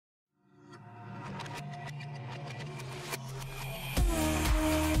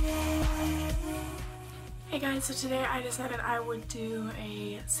guys, so today I decided I would do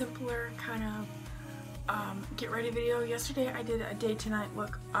a simpler kind of get ready video. Yesterday I did a day to night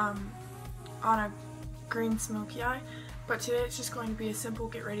look on a green smoky eye, but today it's just going to be a simple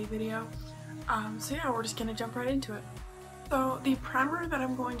get ready video. So yeah, we're just gonna jump right into it. So the primer that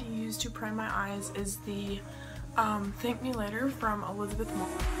I'm going to use to prime my eyes is the Thank Me Later from Elizabeth Moss.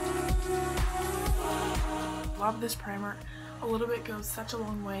 Love this primer. A little bit goes such a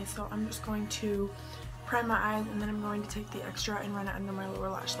long way, so I'm just going to prime my eyes and then I'm going to take the extra and run it under my lower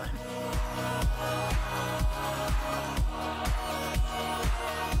lash line.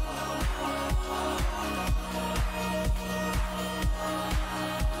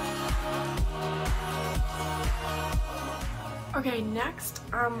 Okay, next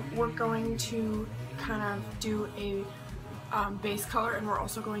we're going to kind of do a base color, and we're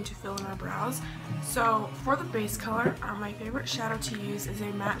also going to fill in our brows. So for the base color, my favorite shadow to use is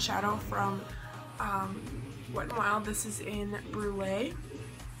a matte shadow from Wet n Wild. This is in Brulee.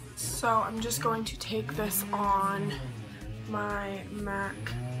 So I'm just going to take this on my MAC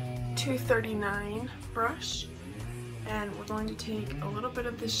 239 brush, and we're going to take a little bit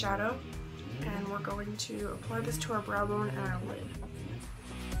of this shadow and we're going to apply this to our brow bone and our lid.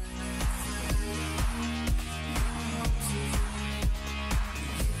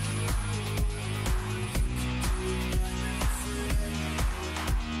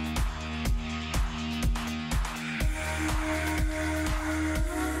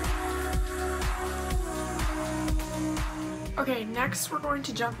 Okay, next we're going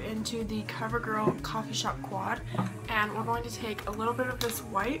to jump into the CoverGirl Coffee Shop Quad, and we're going to take a little bit of this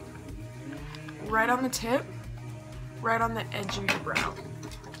white right on the tip, right on the edge of your brow.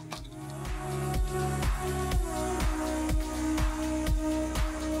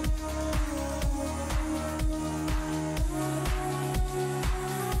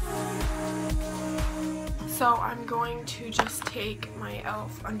 So I'm going to just take my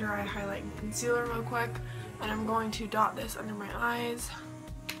e.l.f. under eye highlight and concealer real quick, and I'm going to dot this under my eyes,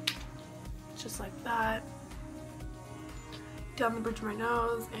 just like that, down the bridge of my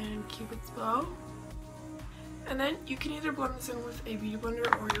nose and Cupid's bow. And then you can either blend this in with a beauty blender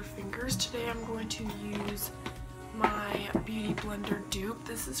or your fingers. Today I'm going to use my beauty blender dupe.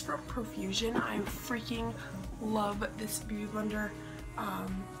 This is from Profusion. I freaking love this beauty blender.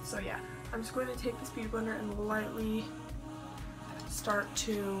 So yeah, I'm just going to take this beauty blender and lightly start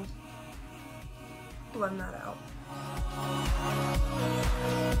to blend that out.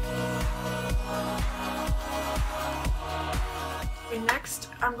 Okay, next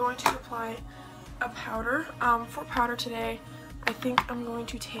I'm going to apply a powder. For powder today, I think I'm going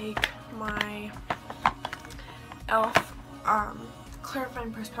to take my e.l.f.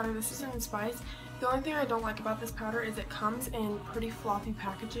 Clarifying Pressed Powder. This is in Spice. The only thing I don't like about this powder is it comes in pretty floppy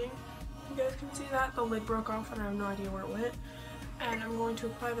packaging. You guys can see that. The lid broke off and I have no idea where it went. And I'm going to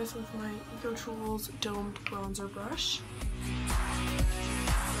apply this with my EcoTools Domed Bronzer Brush.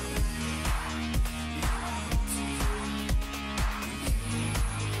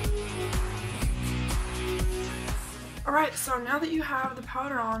 Alright, so now that you have the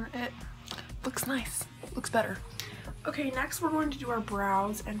powder on, it looks nice. Looks better. Okay, next we're going to do our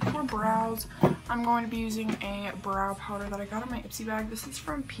brows, and for brows, I'm going to be using a brow powder that I got in my Ipsy bag. This is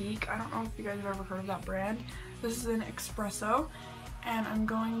from Peak. I don't know if you guys have ever heard of that brand. This is an espresso, and I'm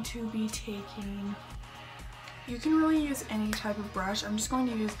going to be taking, you can really use any type of brush. I'm just going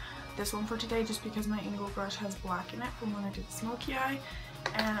to use this one for today just because my angle brush has black in it from when I did the smoky eye,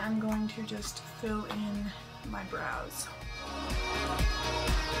 and I'm going to just fill in my brows.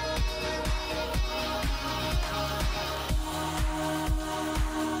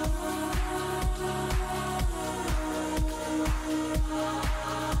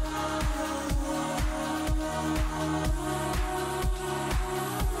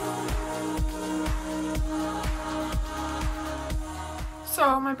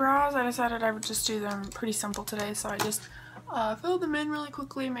 So my brows, I decided I would just do them pretty simple today, so I just filled them in really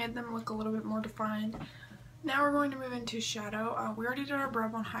quickly, made them look a little bit more defined. Now we're going to move into shadow. We already did our brow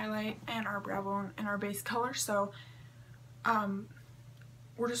bone highlight and our brow bone and our base color, so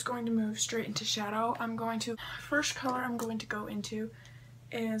we're just going to move straight into shadow. First color I'm going to go into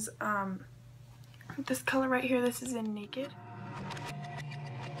is this color right here. This is in Naked.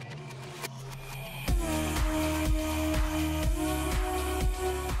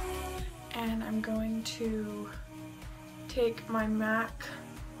 And I'm going to take my MAC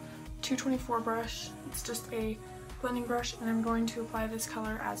 224 brush. It's just a blending brush, and I'm going to apply this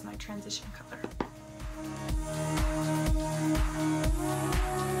color as my transition color.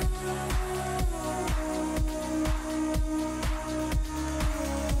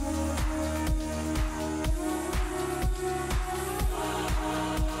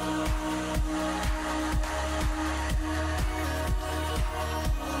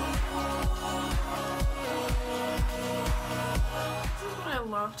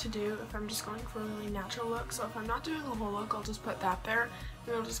 love to do if I'm just going for a really natural look. So if I'm not doing a whole look, I'll just put that there, and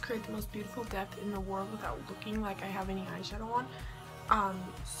it'll just create the most beautiful depth in the world without looking like I have any eyeshadow on.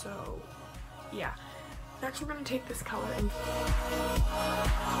 So yeah. Next we're going to take this color and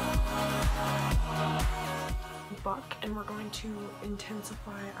buck, and we're going to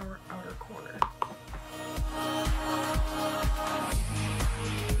intensify our outer corner.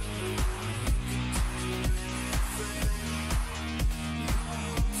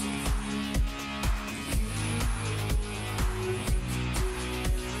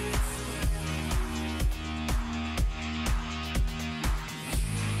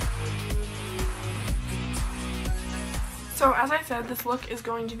 So as I said, this look is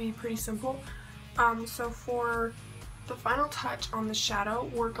going to be pretty simple. So for the final touch on the shadow,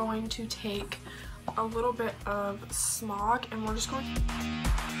 we're going to take a little bit of smog, and we're just going to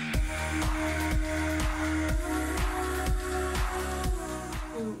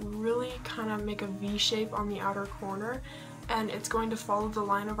really kind of make a V shape on the outer corner, and it's going to follow the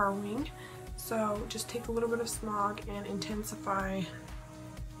line of our wing. So just take a little bit of smog and intensify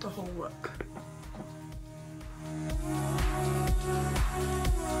the whole look.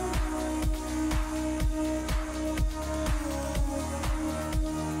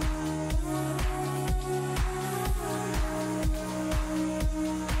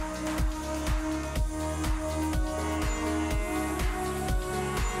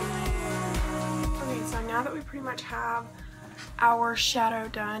 Now that we pretty much have our shadow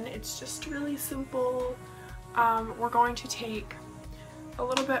done, it's just really simple. We're going to take a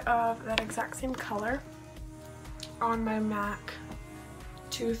little bit of that exact same color on my MAC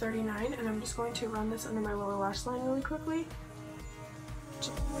 239, and I'm just going to run this under my lower lash line really quickly.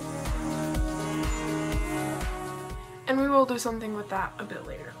 And we will do something with that a bit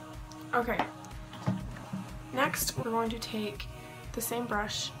later. Okay, next we're going to take the same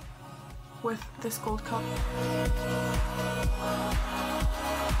brush with this gold color,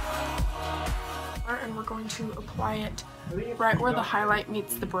 and we're going to apply it right where the highlight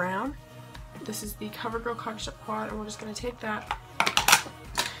meets the brown. This is the CoverGirl Cockshot Quad, and we're just going to take that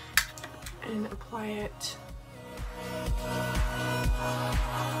and apply it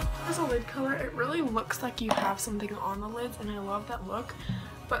as a lid color. It really looks like you have something on the lids, and I love that look.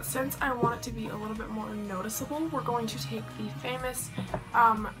 But since I want it to be a little bit more noticeable, we're going to take the famous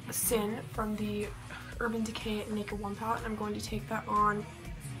Sin from the Urban Decay Naked One palette, and I'm going to take that on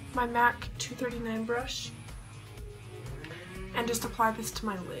my MAC 239 brush and just apply this to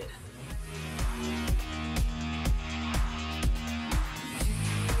my lid.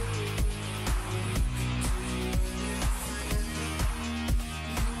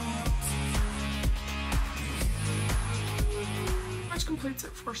 Completes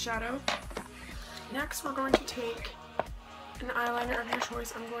it for shadow. Next we're going to take an eyeliner of your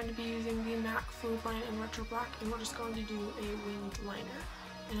choice. I'm going to be using the MAC Fluid Line in Retro Black, and we're just going to do a winged liner.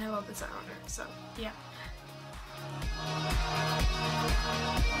 And I love this eyeliner, so yeah.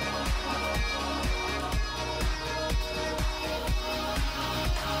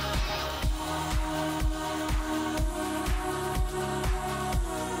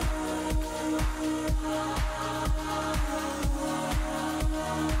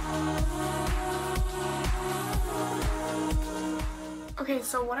 Okay,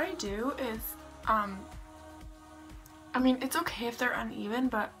 so what I do is, I mean, it's okay if they're uneven,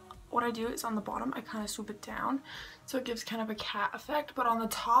 but what I do is on the bottom, I kind of swoop it down, so it gives kind of a cat effect, but on the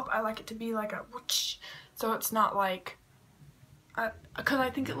top, I like it to be like a whoosh, so it's not like, because I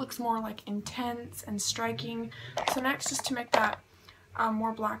think it looks more like intense and striking. So next, just to make that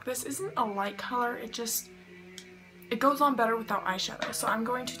more black, this isn't a light color, it goes on better without eyeshadow, so I'm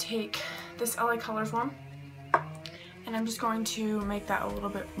going to take this LA Colors one, and I'm just going to make that a little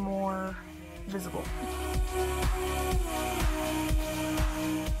bit more visible.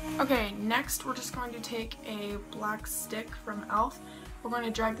 Okay, next we're just going to take a black stick from e.l.f. We're going to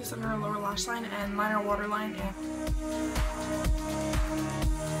drag this under our lower lash line and line our waterline in.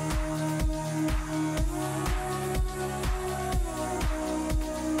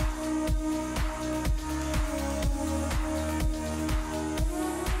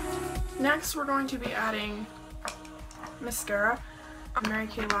 Next we're going to be adding mascara, Mary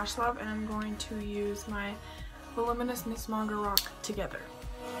Kay Lash Love, and I'm going to use my Voluminous Miss Monger Rock Together.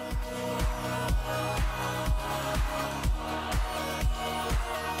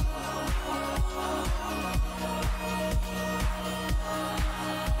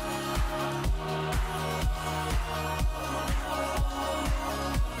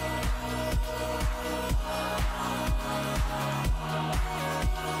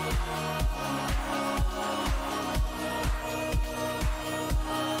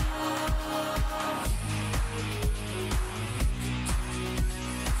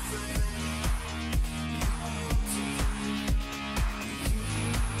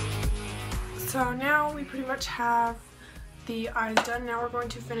 So now we pretty much have the eyes done. Now we're going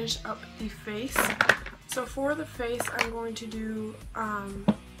to finish up the face. So for the face, I'm going to do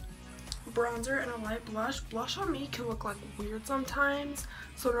bronzer and a light blush. Blush on me can look like weird sometimes,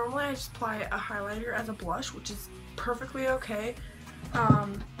 so normally I just apply a highlighter as a blush, which is perfectly okay.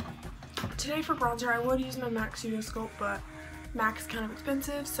 Today for bronzer I would use my MAC Studio Sculpt, but MAC is kind of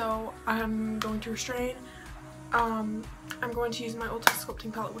expensive, so I'm going to restrain. I'm going to use my Ulta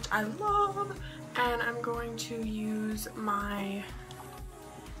Sculpting Palette, which I love, and I'm going to use my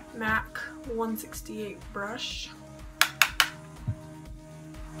MAC 168 brush.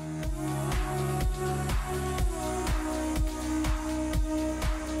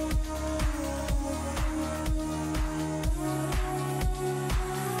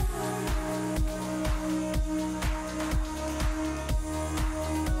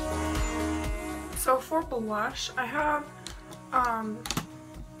 So for blush, I have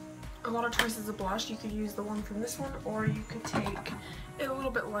a lot of choices of blush. You could use the one from this one, or you could take it a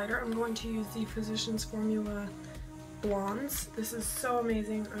little bit lighter. I'm going to use the Physicians Formula Blondes. This is so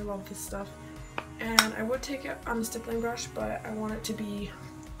amazing. I love this stuff. And I would take it on the stippling brush, but I want it to be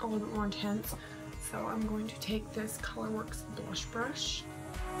a little bit more intense. So I'm going to take this Colorworks blush brush.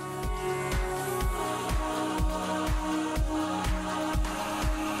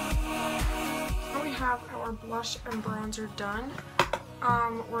 Now we have our blush and bronzer done.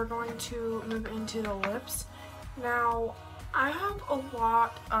 We're going to move into the lips. Now, I have a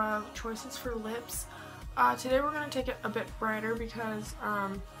lot of choices for lips. Today we're going to take it a bit brighter because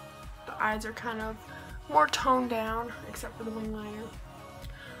the eyes are kind of more toned down, except for the wing liner.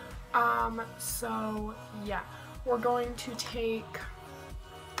 So yeah, we're going to take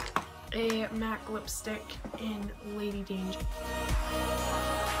a MAC lipstick in Lady Danger.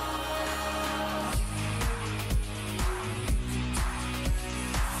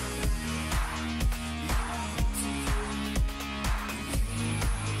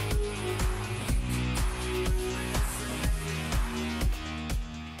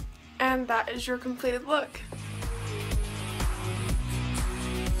 And that is your completed look.